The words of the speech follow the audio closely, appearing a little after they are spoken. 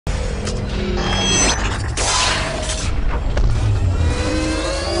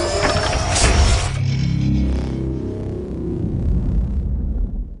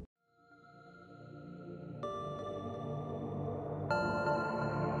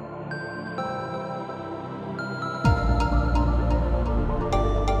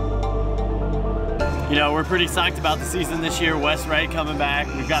You know, we're pretty psyched about the season this year. Wes Ray coming back.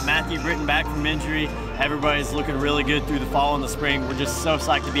 We've got Matthew Britton back from injury. Everybody's looking really good through the fall and the spring. We're just so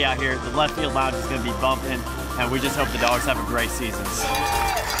psyched to be out here. The left field lounge is going to be bumping, and we just hope the Dogs have a great season.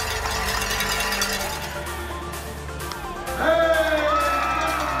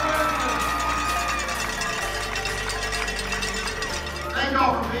 Thank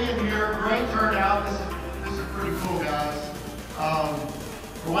y'all for being here. Great turnout. This is pretty cool, guys.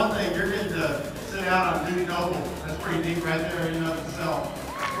 For one thing, you're getting to sit out on Duty Noble. That's pretty neat right there in and of itself.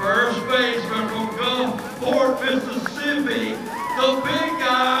 First baseman from Gulfport, Mississippi, the big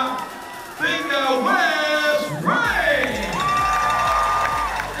guy, Wes Ray.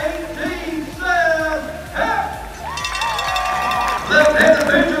 18 says, hey. Left-handed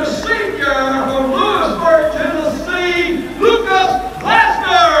pitcher, senior from Lewisburg, Tennessee, Lucas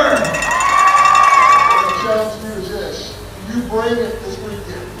Glasner. The challenge to you is this: you bring it this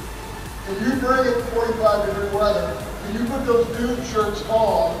weekend. If you bring it 45-degree weather, and you put those dude shirts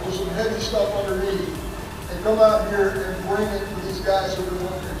on with some heavy stuff underneath, and come out here and bring it for these guys who have been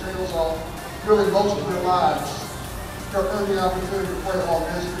working their tails off really most of their lives, to earn the opportunity to play on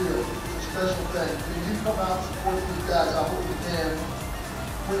this field. It's a special thing. If you come out and support these guys, I hope you can.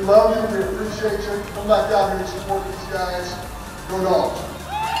 We love you. We appreciate you. Come back out here and support these guys. Go Dogs.